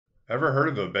Ever heard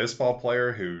of a baseball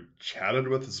player who chatted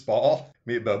with his ball?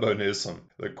 Meet Bobo Newsom,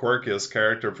 the quirkiest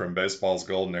character from baseball's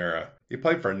golden era. He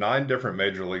played for 9 different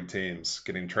major league teams,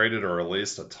 getting traded or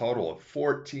released a total of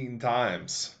 14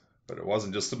 times. But it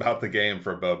wasn't just about the game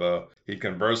for Bobo. He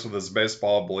conversed with his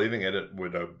baseball, believing it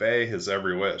would obey his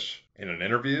every wish. In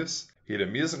interviews, he'd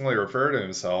amusingly refer to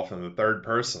himself in the third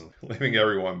person, leaving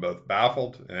everyone both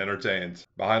baffled and entertained.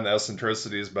 Behind the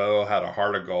eccentricities, Bobo had a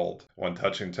heart of gold. One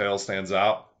touching tale stands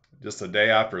out. Just a day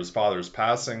after his father's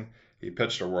passing, he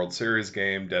pitched a World Series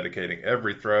game, dedicating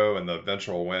every throw and the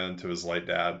eventual win to his late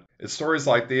dad. It's stories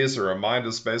like these that remind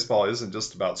us baseball isn't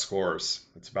just about scores.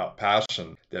 It's about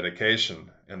passion, dedication,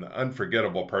 and the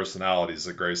unforgettable personalities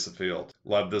that grace the field.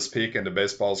 Love this peek into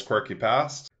baseball's quirky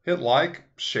past? Hit like,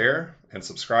 share, and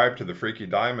subscribe to the Freaky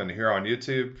Diamond here on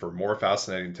YouTube for more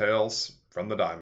fascinating tales from the Diamond.